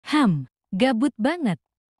Gabut banget.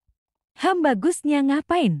 Bagusnya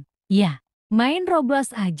ngapain? Ya, main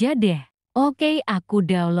Roblox aja deh. Oke, aku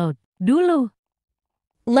download dulu.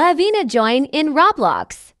 Lavina join in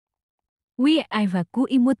Roblox. Wih, Aivaku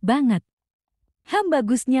imut banget.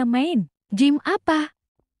 Bagusnya main. Gym apa?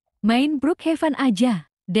 Main Brookhaven aja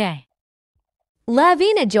deh.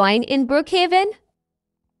 Lavina join in Brookhaven.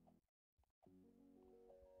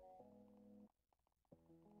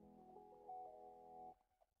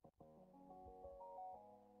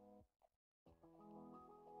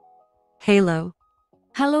 Halo.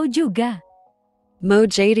 Halo juga. Mo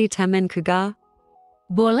jadi temen kuga?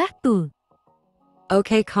 Boleh tuh.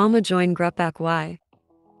 Okay, kamu join grup Y.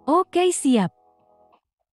 Oke, siap.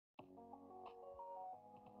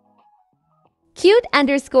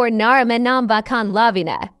 Cute_Nara menambahkan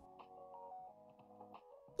Lavina.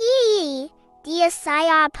 Ih, dia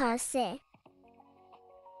siapa sih?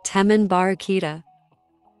 Temen bar kita.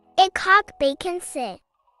 Ikak bacon sih.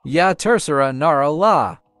 Ya terserah Nara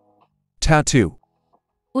lah. Tattoo.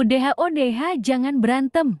 Udah, jangan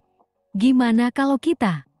berantem. Gimana kalau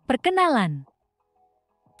kita perkenalan?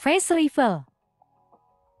 Face reveal.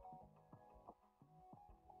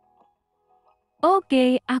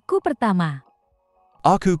 Oke, aku pertama.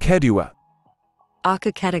 Aku kedua.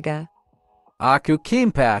 Aku ketiga. Aku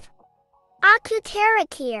Keempat. Aku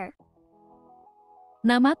Terakir.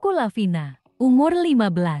 Namaku Lavina, umur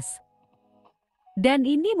 15. Dan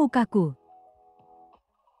ini mukaku.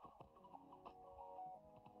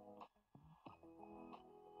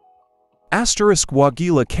 Asterisk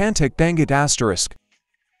wagila kantik bangit asterisk.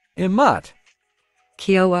 Imat.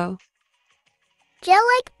 Kiowo.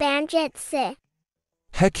 Jelek banjit sih.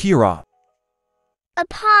 Hekira.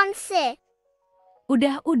 Upon sih.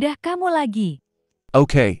 Udah kamu lagi.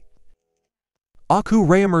 Okay. Aku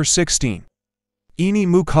Rayamer 16. Ini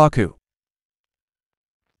mukaku.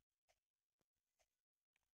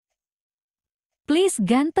 Please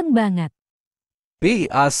ganteng banget.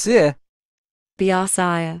 Biasa.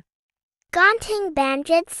 Biasaya. Ganting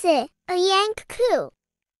banjit sih. Ayangku.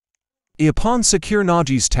 Iapon secure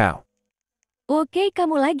najis tau. Oke,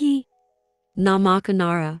 kamu lagi. Namaku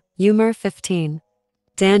Nara. Umur 15.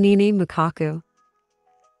 Dan ini mukaku.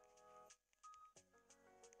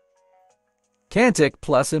 Kantik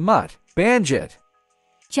plus Imat. Banjit.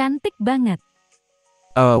 Cantik banget.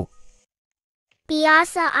 Oh.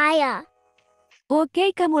 Biasa ayah.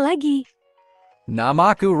 Oke, kamu lagi.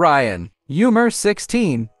 Namaku Ryan. Umur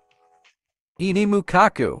 16. Ini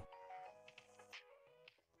mukaku.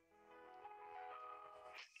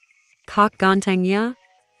 Kak gantengnya?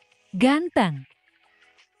 Ganteng.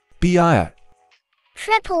 Biaya.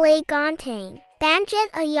 Triple A ganting.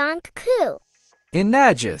 Banjit ayangku.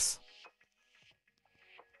 Inajis.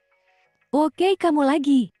 Oke, kamu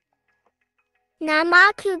lagi.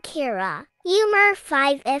 Namaku Kira. Umur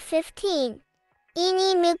 5 15. Ini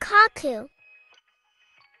mukaku.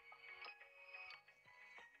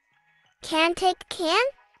 Cantik kan?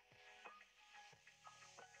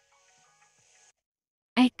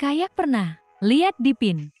 Kayak pernah lihat di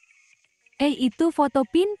pin. Itu foto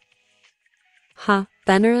pin? Hah,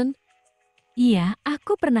 beneran? Iya,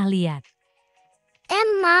 aku pernah lihat.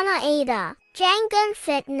 Mana ada. Jangan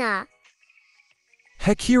fitnah.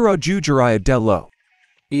 Hekira jujuria delo.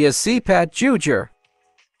 Ia sipat jujur.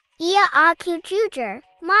 Ia aku jujur.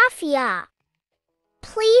 Mafia.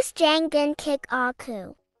 Please jangan kick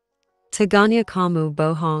aku. Taganya kamu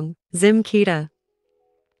bohong. Zim kita.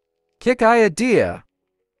 Kikaya dia.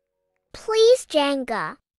 Please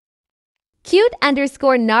janga.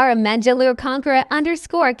 Cute_Nara menjalur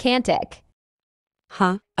conqueror_kantik.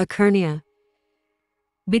 Hah, akurnia.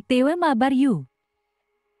 BTW mabar you.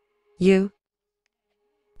 You.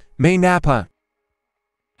 May napa.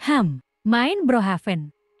 Main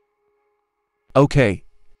Brookhaven. Okay.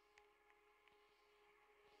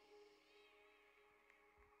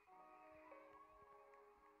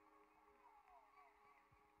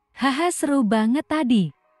 Haha, seru banget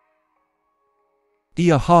tadi.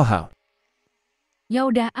 Ia haha. Ya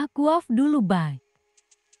udah, aku off dulu, bye.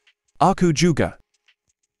 Aku juga.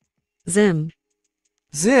 Zim.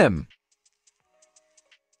 Zim.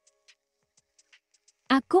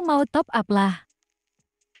 Aku mau top up lah.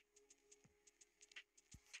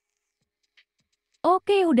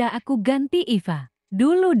 Oke, udah aku ganti Eva.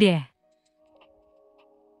 Dulu deh.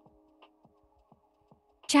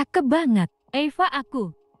 Cakep banget, Eva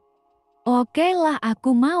aku. Oke lah,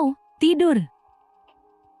 aku mau tidur.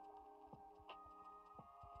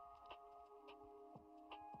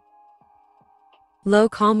 Lo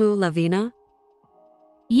kamu Lavina?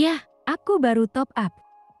 Iya, aku baru top up.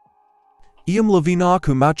 Iam lavina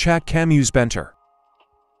aku macak kamus benter.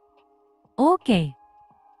 Oke.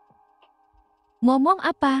 Ngomong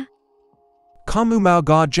apa? Kamu mau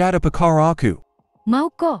gak jadi pakar aku? Mau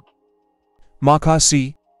kok?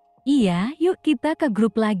 Makasih. Iya, yuk kita ke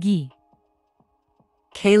grup lagi.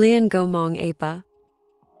 Kalian ngomong apa?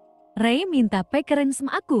 Ray minta pakerin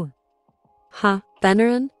sama aku. Hah,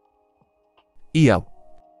 beneran? Iyo.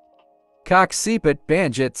 Kak sipit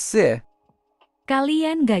banjit si.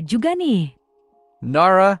 Kalian gak juga nih?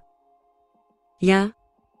 Nara, Ya,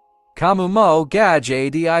 kamu mau gak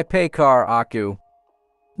jadi pakar aku?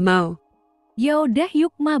 mau. Yaudah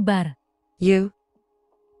yuk mabar. You.